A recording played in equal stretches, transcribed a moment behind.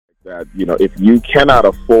that, if you cannot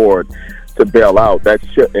afford to bail out, that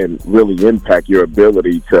shouldn't really impact your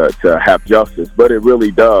ability to have justice, but it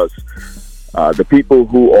really does. The people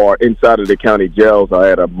who are inside of the county jails are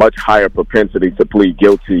at a much higher propensity to plead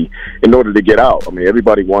guilty in order to get out. I mean,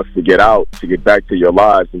 everybody wants to get out, to get back to your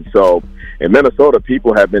lives. And so in Minnesota,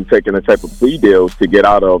 people have been taking the type of plea deals to get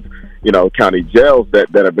out of, county jails that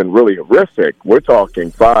have been really horrific. We're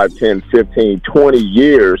talking 5, 10, 15, 20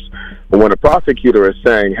 years. But when a prosecutor is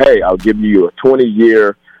saying, hey, I'll give you a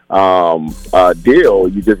 20-year deal,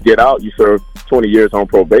 you just get out, you serve 20 years on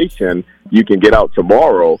probation, you can get out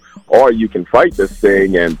tomorrow, or you can fight this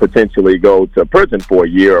thing and potentially go to prison for a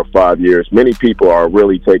year or 5 years. Many people are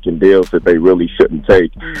really taking deals that they really shouldn't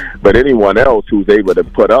take. But anyone else who's able to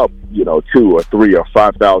put up, $2,000 or $3,000 or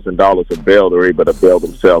 $5,000 of bail, they're able to bail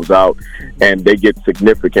themselves out, and they get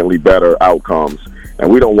significantly better outcomes. And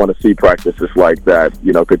we don't want to see practices like that,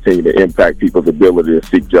 continue to impact people's ability to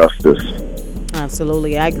seek justice.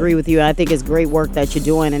 Absolutely. I agree with you. I think it's great work that you're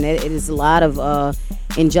doing, and it is a lot of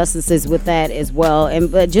injustices with that as well.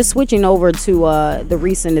 But just switching over to the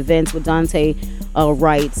recent events with Daunte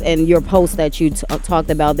Wright and your post that you talked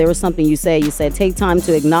about, there was something you said. You said, take time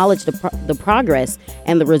to acknowledge the progress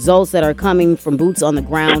and the results that are coming from boots on the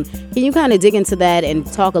ground. Can you kind of dig into that and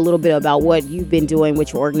talk a little bit about what you've been doing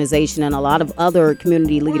with your organization and a lot of other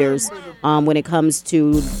community leaders when it comes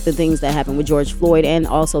to the things that happened with George Floyd and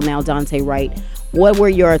also now Daunte Wright? What were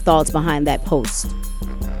your thoughts behind that post?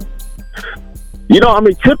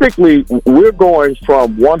 Typically we're going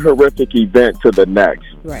from one horrific event to the next.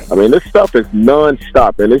 Right. I mean, this stuff is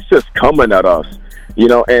nonstop and it's just coming at us,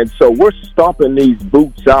 and so we're stomping these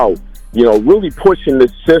boots out, really pushing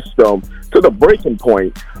this system to the breaking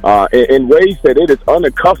point in ways that it is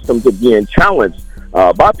unaccustomed to being challenged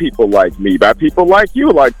by people like me, by people like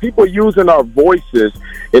you, like people using our voices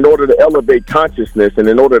in order to elevate consciousness and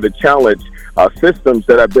in order to challenge systems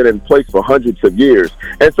that have been in place for hundreds of years.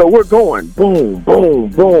 And so we're going boom, boom,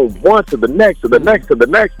 boom, one to the next, to the next, to the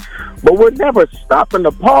next. But we're never stopping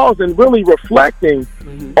to pause and really reflecting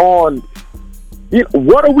on,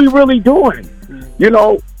 what are we really doing?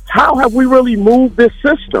 How have we really moved this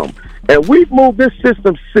system? And we've moved this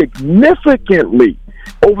system significantly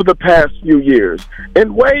over the past few years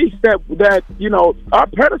in ways that our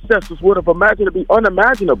predecessors would have imagined to be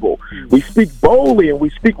unimaginable. We speak boldly and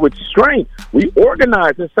we speak with strength. We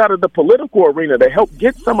organize inside of the political arena to help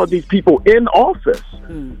get some of these people in office.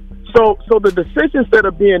 So the decisions that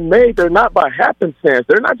are being made, they're not by happenstance.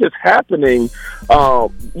 They're not just happening,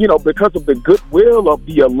 because of the goodwill of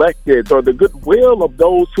the elected or the goodwill of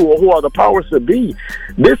those who are the powers to be.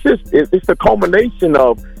 It's the culmination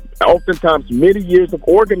of oftentimes many years of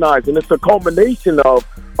organizing. It's a culmination of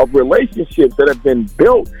relationships that have been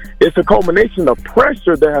built. It's a culmination of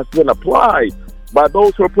pressure that has been applied by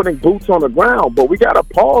those who are putting boots on the ground. But we got to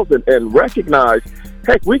pause and recognize,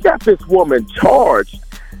 heck, we got this woman charged.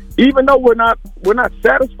 Even though we're not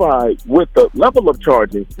satisfied with the level of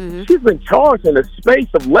charging, she's been charged in a space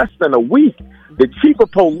of less than a week. The chief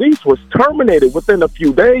of police was terminated within a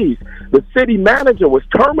few days. The city manager was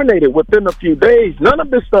terminated within a few days. None of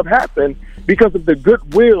this stuff happened because of the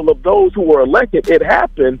goodwill of those who were elected. It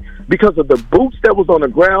happened because of the boots that was on the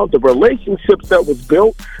ground, the relationships that was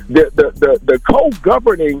built, the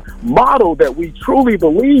co-governing model that we truly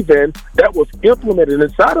believe in that was implemented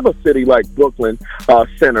inside of a city like Brooklyn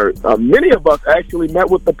Center. Many of us actually met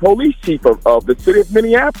with the police chief of the city of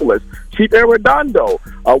Minneapolis, Chief Arredondo.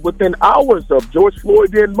 Within hours of George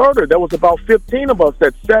Floyd being murdered, there was about 15 of us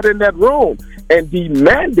that sat in that room and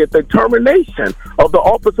demanded the termination of the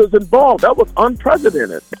officers involved. That was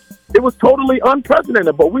unprecedented. It was totally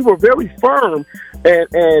unprecedented, but we were very firm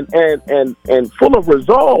and full of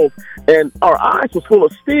resolve, and our eyes were full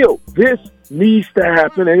of steel. This needs to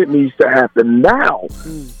happen, and it needs to happen now.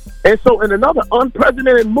 And so in another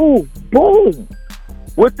unprecedented move, boom,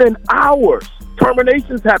 within hours,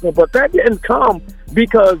 terminations happened, but that didn't come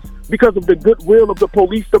because of the goodwill of the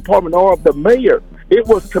police department or of the mayor. It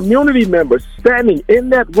was community members standing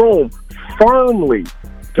in that room firmly.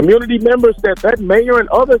 Community members that mayor and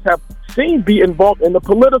others have seen be involved in the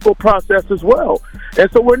political process as well. And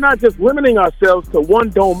so we're not just limiting ourselves to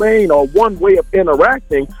one domain or one way of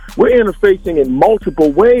interacting. We're interfacing in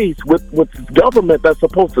multiple ways with government that's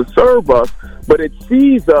supposed to serve us, but it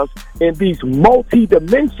sees us in these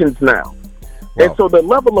multi-dimensions now. Wow. And so the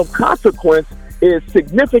level of consequence is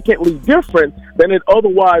significantly different than it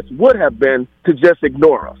otherwise would have been to just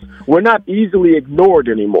ignore us. We're not easily ignored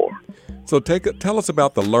anymore. So tell us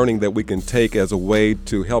about the learning that we can take as a way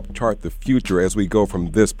to help chart the future as we go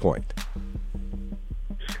from this point.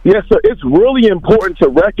 Yes, sir. It's really important to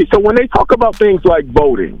recognize. So when they talk about things like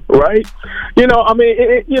voting, right? We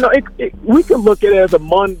can look at it as a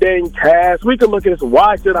mundane task. We can look at it as,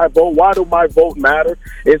 why should I vote? Why do my vote matter?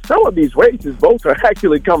 In some of these races, votes are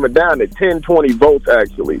actually coming down to 10, 20 votes,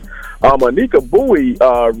 actually. Anika Bowie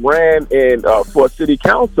ran for city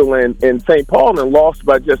council in St. Paul and lost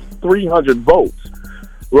by just 300 votes.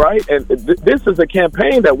 Right, and this is a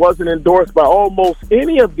campaign that wasn't endorsed by almost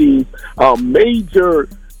any of these major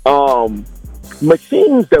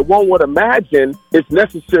machines that one would imagine is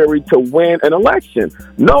necessary to win an election.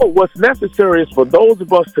 No, what's necessary is for those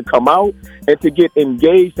of us to come out and to get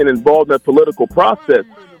engaged and involved in the political process.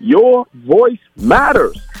 Your voice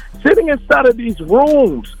matters. Sitting inside of these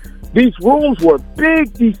rooms where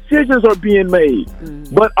big decisions are being made,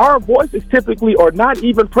 but our voices typically are not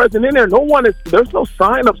even present in there. There's no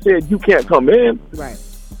sign up saying you can't come in. Right.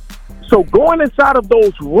 So going inside of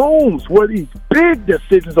those rooms where these big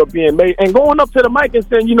decisions are being made and going up to the mic and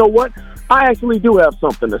saying, you know what, I actually do have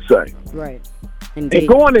something to say. Right. Indeed. And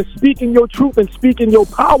going and speaking your truth and speaking your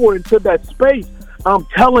power into that space, I'm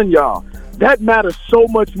telling y'all, that matters so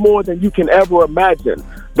much more than you can ever imagine.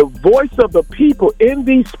 The voice of the people in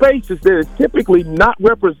these spaces that is typically not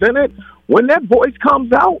represented, when that voice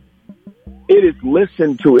comes out, it is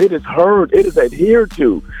listened to, it is heard, it is adhered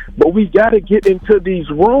to. But we got to get into these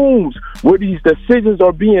rooms where these decisions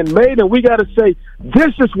are being made, and we got to say,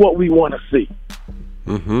 this is what we want to see.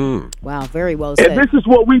 Mm-hmm. Wow, very well said. And this is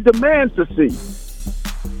what we demand to see.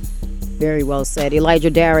 Very well said.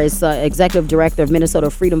 Elijah Darris, Executive Director of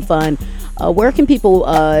Minnesota Freedom Fund. Where can people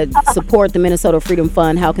support the Minnesota Freedom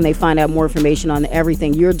Fund? How can they find out more information on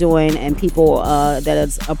everything you're doing and people that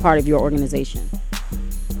is a part of your organization?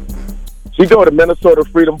 You go to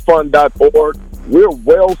MinnesotaFreedomFund.org. We're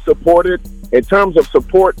well supported. In terms of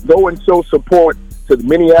support, go and show support to the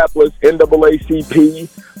Minneapolis NAACP,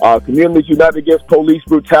 Communities United Against Police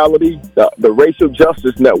Brutality, the Racial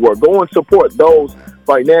Justice Network. Go and support those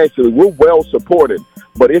financially. We're well supported.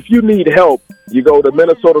 But if you need help, you go to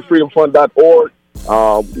MinnesotaFreedomFund.org.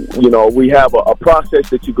 We have a process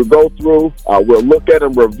that you could go through. We'll look at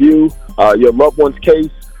and review your loved one's case.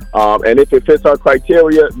 And if it fits our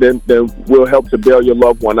criteria, then we'll help to bail your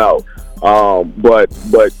loved one out. But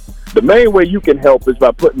the main way you can help is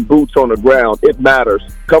by putting boots on the ground. It matters.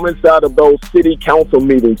 Come inside of those city council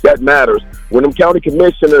meetings. That matters. When them county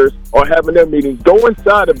commissioners are having their meetings, go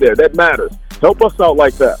inside of there. That matters. Help us out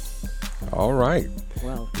like that. All right.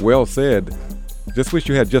 Well said. Just wish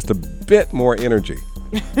you had just a bit more energy.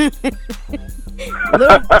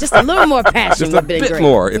 Just a little more passion. Just a bit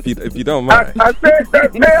more, if you don't mind. I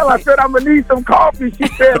said, Mel, I'm gonna need some coffee. She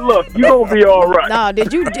said, "Look, you gonna be all right." No,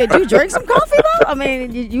 did you drink some coffee though? I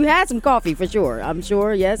mean, you had some coffee for sure. I'm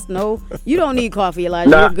sure. Yes. No. You don't need coffee,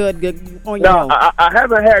 Elijah. You're good on your own. I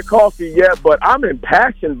haven't had coffee yet, but I'm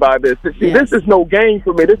impassioned by this. See, This is no game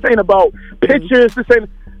for me. This ain't about pictures.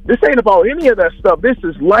 This ain't about any of that stuff. This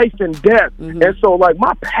is life and death. Mm-hmm. And so,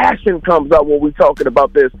 my passion comes out when we're talking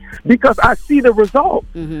about this because I see the result.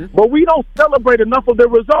 Mm-hmm. But we don't celebrate enough of the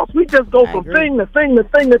results. We just go from thing to thing to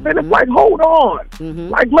thing to thing. It's like, hold on. Mm-hmm.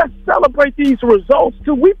 Let's celebrate these results,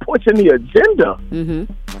 too. We pushing the agenda. Mm-hmm.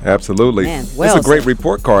 Absolutely. Man, it's a great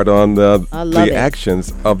report card on the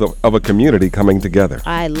actions of a community coming together.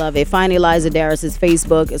 I love it. Find Elijah Darris'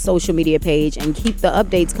 Facebook, social media page, and keep the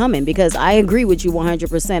updates coming because I agree with you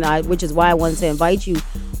 100%. Which is why I wanted to invite you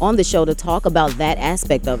on the show to talk about that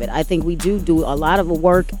aspect of it. I think we do a lot of the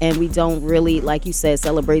work, and we don't really, like you said,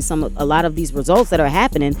 celebrate a lot of these results that are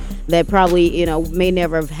happening that probably may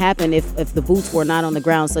never have happened if the boots were not on the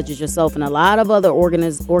ground, such as yourself and a lot of other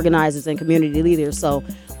organizers and community leaders. So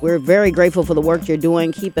we're very grateful for the work you're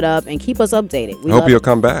doing. Keep it up and keep us updated. I hope you'll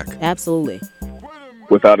come back. Absolutely.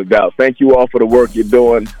 Without a doubt. Thank you all for the work you're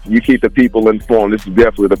doing. You keep the people informed. This is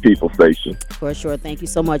definitely the People Station. For sure. Thank you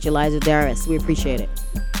so much, Elijah Darris. We appreciate it.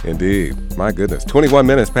 Indeed. My goodness. 21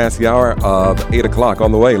 minutes past the hour of 8 o'clock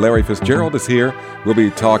on the way. Larry Fitzgerald is here. We'll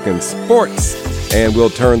be talking sports, and we'll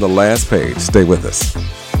turn the last page. Stay with us.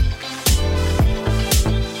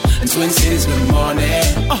 Twin Cities, good morning.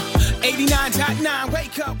 89.9,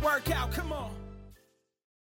 wake up, work out, come on.